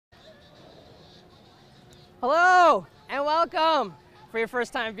Hello and welcome. For your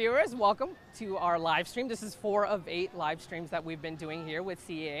first time viewers, welcome to our live stream. This is 4 of 8 live streams that we've been doing here with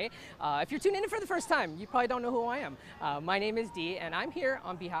CAA. If you're tuning in for the first time, you probably don't know who I am. My name is Dee and I'm here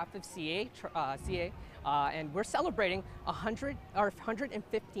on behalf of CAA, and we're celebrating our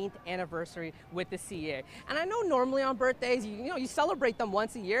 115th anniversary with the CAA. And I know normally on birthdays, you celebrate them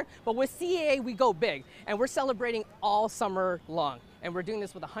once a year, but with CAA we go big and we're celebrating all summer long. And we're doing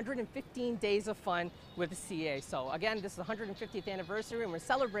this with 115 days of fun with the CAA. So again, this is the 150th anniversary and we're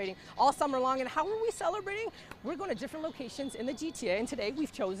celebrating all summer long. And how are we celebrating? We're going to different locations in the GTA, and today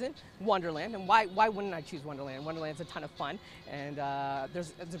we've chosen Wonderland. And why wouldn't I choose Wonderland? Wonderland's a ton of fun, and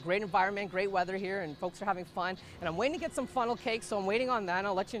it's a great environment, great weather here, and folks are having fun. And I'm waiting to get some funnel cake, so I'm waiting on that, and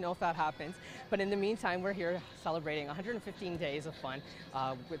I'll let you know if that happens. But in the meantime, we're here celebrating 115 days of fun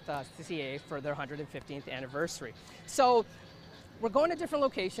with the CAA for their 115th anniversary. So we're going to different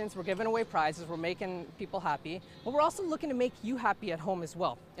locations, we're giving away prizes, we're making people happy, but we're also looking to make you happy at home as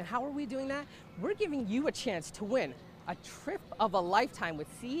well. And how are we doing that? We're giving you a chance to win a trip of a lifetime with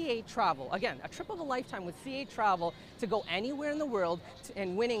CAA Travel. Again, a trip of a lifetime with CAA Travel to go anywhere in the world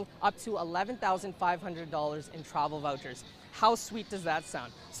and winning up to $11,500 in travel vouchers. How sweet does that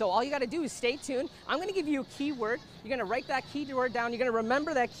sound? So all you got to do is stay tuned. I'm going to give you a keyword. You're going to write that keyword down. You're going to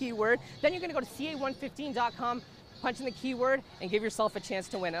remember that keyword. Then you're going to go to CA115.com, punch in the keyword, and give yourself a chance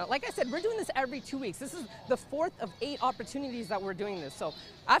to win. Like I said, we're doing this every 2 weeks. This is the 4th of 8 opportunities that we're doing this. So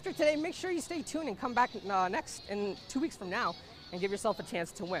after today, make sure you stay tuned and come back next in 2 weeks from now and give yourself a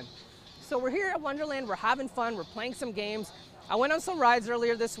chance to win. So we're here at Wonderland, we're having fun, we're playing some games. I went on some rides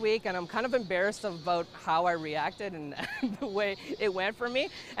earlier this week and I'm kind of embarrassed about how I reacted and the way it went for me.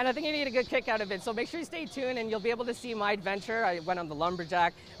 And I think you need a good kick out of it. So make sure you stay tuned and you'll be able to see my adventure. I went on the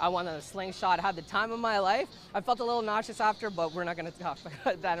lumberjack, I went on the slingshot, I had the time of my life. I felt a little nauseous after, but we're not gonna talk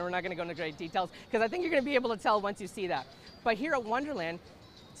about that and we're not gonna go into great details because I think you're gonna be able to tell once you see that. But here at Wonderland,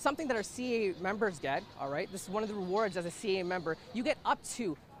 something that our CAA members get, all right? This is one of the rewards as a CAA member. You get up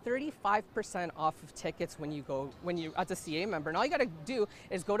to 35% off of tickets when you're as a CAA member. And all you got to do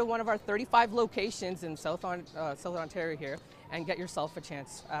is go to one of our 35 locations in Southern Ontario here and get yourself a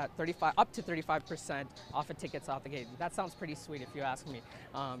chance at up to 35% off of tickets off the gate. That sounds pretty sweet if you ask me.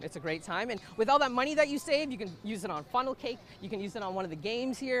 It's a great time, and with all that money that you save, you can use it on funnel cake, you can use it on one of the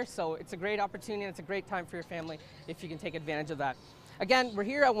games here, so it's a great opportunity and it's a great time for your family if you can take advantage of that. Again, we're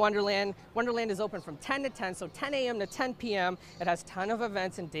here at Wonderland. Wonderland is open from 10 to 10, so 10 a.m. to 10 p.m. It has a ton of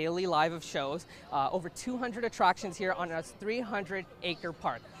events and daily live shows. Over 200 attractions here on a 300-acre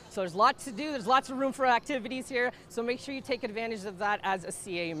park. So there's lots to do, there's lots of room for activities here, so make sure you take advantage of that as a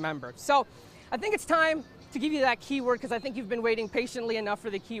CAA member. So I think it's time to give you that keyword because I think you've been waiting patiently enough for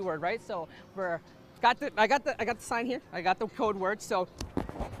the keyword, right? So I got the sign here, I got the code word. So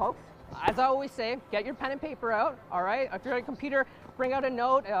folks, as I always say, get your pen and paper out, all right? If you're on a computer, bring out a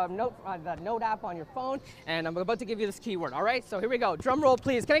note, the note app on your phone, and I'm about to give you this keyword, all right? So here we go. Drum roll,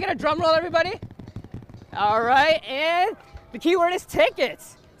 please. Can I get a drum roll, everybody? All right, and the keyword is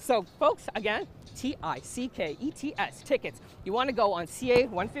tickets. So folks, again, T-I-C-K-E-T-S, tickets. You want to go on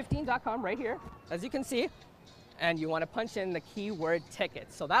CA115.com right here, as you can see, and you want to punch in the keyword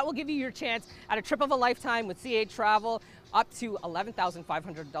tickets. So that will give you your chance at a trip of a lifetime with CAA Travel, up to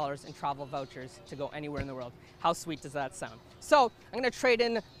 $11,500 in travel vouchers to go anywhere in the world. How sweet does that sound? So I'm going to trade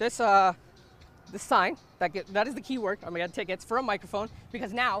in this sign, that is the keyword, I'm going to get tickets for a microphone,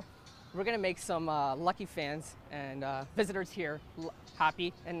 because now we're going to make some lucky fans and visitors here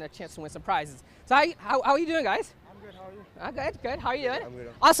happy and a chance to win some prizes. So how are you doing, guys? I'm good, how are you? Good. How are you doing? I'm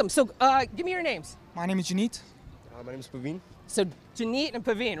good. Awesome. So give me your names. My name is Janeet. My name is Paveen. So Janeet and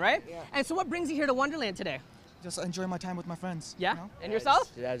Paveen, right? Yeah. And so what brings you here to Wonderland today? Just enjoy my time with my friends. Yeah? You know? And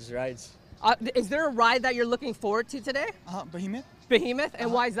yourself? Yeah, just rides. Is there a ride that you're looking forward to today? Behemoth. Behemoth?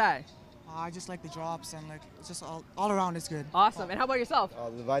 And why is that? I just like the drops and like it's just all around it's good. Awesome. And how about yourself?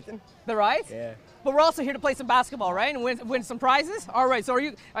 Leviathan? The rides? Yeah. But we're also here to play some basketball, right? And win some prizes? All right. So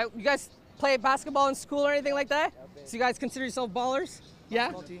you guys play basketball in school or anything like that? So you guys consider yourself ballers?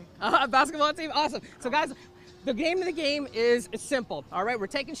 Yeah? Basketball team. Basketball team? Awesome. So guys, the game of the game is simple. All right, we're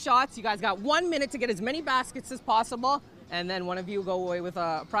taking shots. You guys got 1 minute to get as many baskets as possible, and then one of you will go away with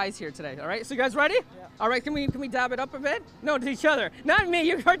a prize here today. All right, so you guys ready? Yeah. All right, can we dab it up a bit? No, to each other. Not me.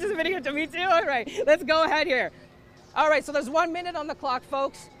 You're participating to me too. All right, let's go ahead here. All right, so there's 1 minute on the clock,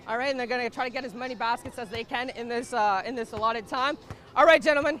 folks. All right, and they're gonna try to get as many baskets as they can in this allotted time. All right,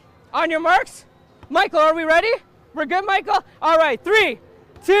 gentlemen, on your marks. Michael, are we ready? We're good, Michael? All right, 3,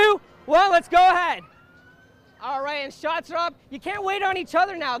 2, 1, let's go ahead. All right, and shots are up. You can't wait on each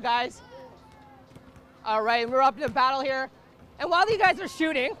other now, guys. All right, we're up to the battle here. And while you guys are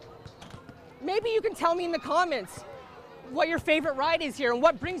shooting, maybe you can tell me in the comments what your favorite ride is here and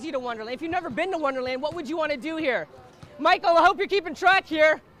what brings you to Wonderland. If you've never been to Wonderland, what would you want to do here? Michael, I hope you're keeping track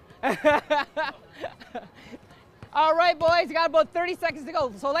here. All right, boys, you got about 30 seconds to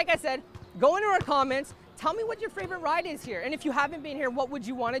go. So like I said, go into our comments. Tell me what your favorite ride is here. And if you haven't been here, what would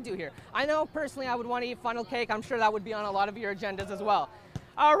you want to do here? I know personally I would want to eat funnel cake. I'm sure that would be on a lot of your agendas as well.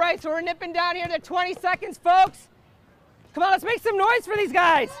 All right, so we're nipping down here to 20 seconds, folks. Come on, let's make some noise for these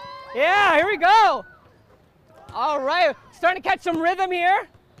guys. Yeah, here we go. All right, starting to catch some rhythm here.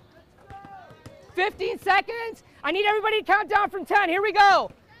 15 seconds. I need everybody to count down from 10. Here we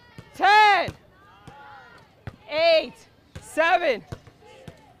go. 10, 8, 7,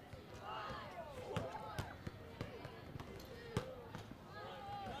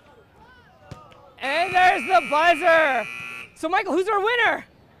 and there's the buzzer. So Michael, who's our winner?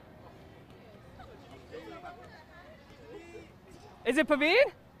 Is it Paveen?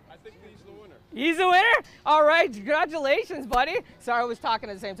 I think he's the winner. He's the winner? All right, congratulations, buddy. Sorry, I was talking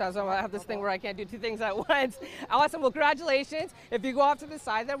at the same time, so I have this thing where I can't do two things at once. Awesome, well, congratulations. If you go off to the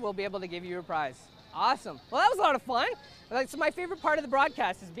side there, we'll be able to give you your prize. Awesome. Well, that was a lot of fun. So my favorite part of the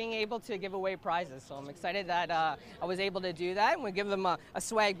broadcast is being able to give away prizes. So I'm excited that I was able to do that. And we give them a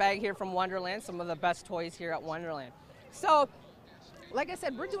swag bag here from Wonderland, some of the best toys here at Wonderland. So, like I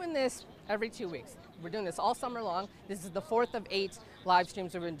said, we're doing this every 2 weeks. We're doing this all summer long. This is the 4th of 8 live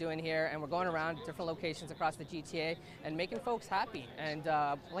streams we've been doing here, and we're going around different locations across the GTA and making folks happy. And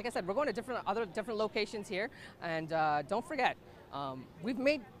like I said, we're going to different locations here. And don't forget, we've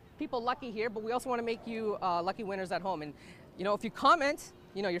made people lucky here, but we also want to make you lucky winners at home. And you know, if you comment,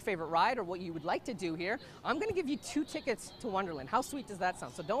 you know, your favorite ride or what you would like to do here, I'm going to give you 2 tickets to Wonderland. How sweet does that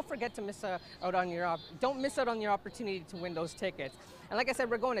sound? So don't forget to miss out on your opportunity to win those tickets. And like I said,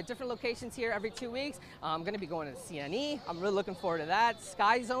 we're going to different locations here every 2 weeks. I'm going to be going to CNE. I'm really looking forward to that.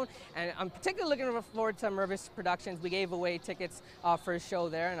 Sky Zone, and I'm particularly looking forward to Mervis Productions. We gave away tickets for a show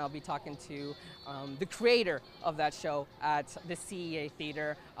there, and I'll be talking to the creator of that show at the CAA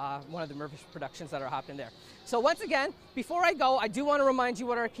Theater, one of the Mervis Productions that are happening there. So once again, before I go, I do want to remind you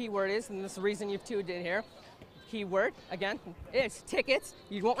what our keyword is, and this is the reason you've tuned in here. Keyword, again, is tickets.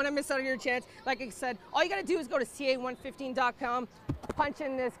 You won't want to miss out on your chance. Like I said, all you got to do is go to CAA115.com, punch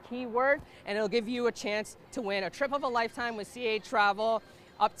in this keyword, and it'll give you a chance to win a trip of a lifetime with CAA Travel,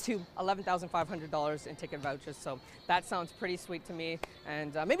 up to $11,500 in ticket vouchers. So that sounds pretty sweet to me.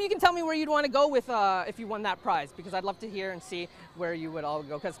 And maybe you can tell me where you'd want to go with if you won that prize, because I'd love to hear and see where you would all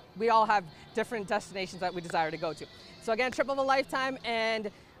go, because we all have different destinations that we desire to go to. So again, trip of a lifetime.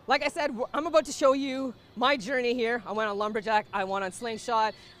 And like I said, I'm about to show you my journey here. I went on Lumberjack, I went on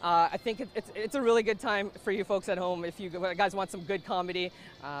Slingshot. I think it's a really good time for you folks at home if you guys want some good comedy.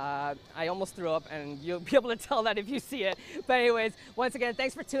 I almost threw up, and you'll be able to tell that if you see it. But anyways, once again,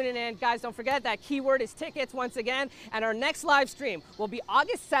 thanks for tuning in. Guys, don't forget that keyword is tickets once again. And our next live stream will be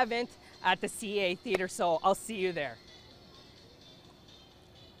August 7th at the CAA Theater, so I'll see you there.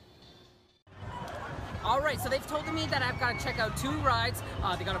 All right, so they've told me that I've got to check out 2 rides.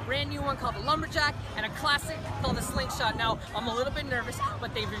 They got a brand new one called the Lumberjack and a classic called the Slingshot. Now, I'm a little bit nervous,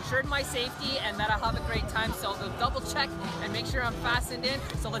 but they've ensured my safety and that I'll have a great time. So they'll double check and make sure I'm fastened in.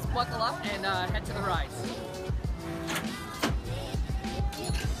 So let's buckle up and head to the rides.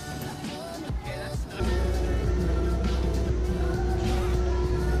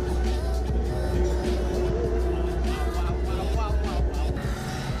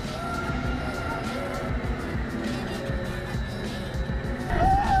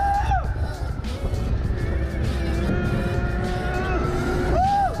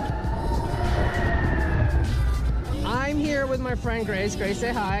 With my friend Grace. Grace,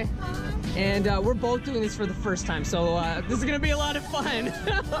 say hi. And we're both doing this for the first time, so this is gonna be a lot of fun.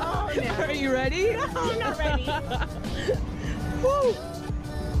 Oh, no. Are you ready? No, I'm not ready. Woo!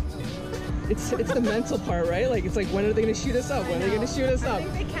 It's the mental part, right? Like, it's like, when are they gonna shoot us up? When are they gonna shoot us up? I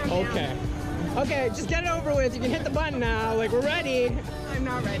think they count Okay. down. Okay, just get it over with. You can hit the button now. Like, we're ready. I'm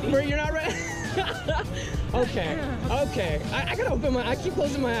not ready. You're not ready? Okay. Okay. I gotta open I keep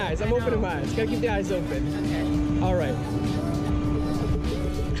closing my eyes. I'm opening my eyes. Gotta keep the eyes open. Okay. All right.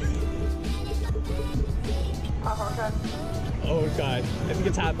 Oh God, I think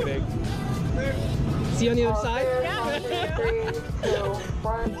it's happening. See you on the other side? Yeah. 3, 2,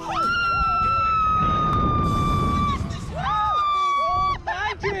 1. Oh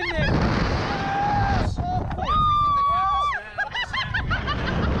my goodness!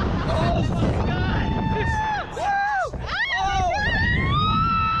 Oh my God!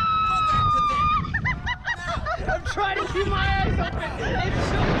 I'm trying to keep my eyes open. It's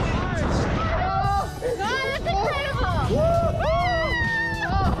so hard. Oh, God, that's incredible! Oh.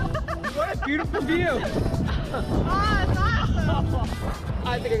 What a beautiful view. Oh, it's awesome.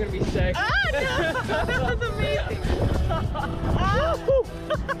 I think I'm gonna be sick. Ah, no, that was amazing.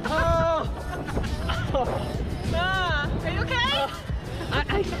 Are you okay?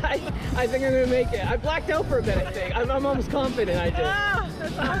 I think I'm gonna make it. I blacked out for a bit, I think. I'm almost confident I did.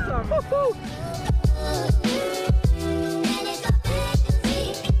 That's awesome.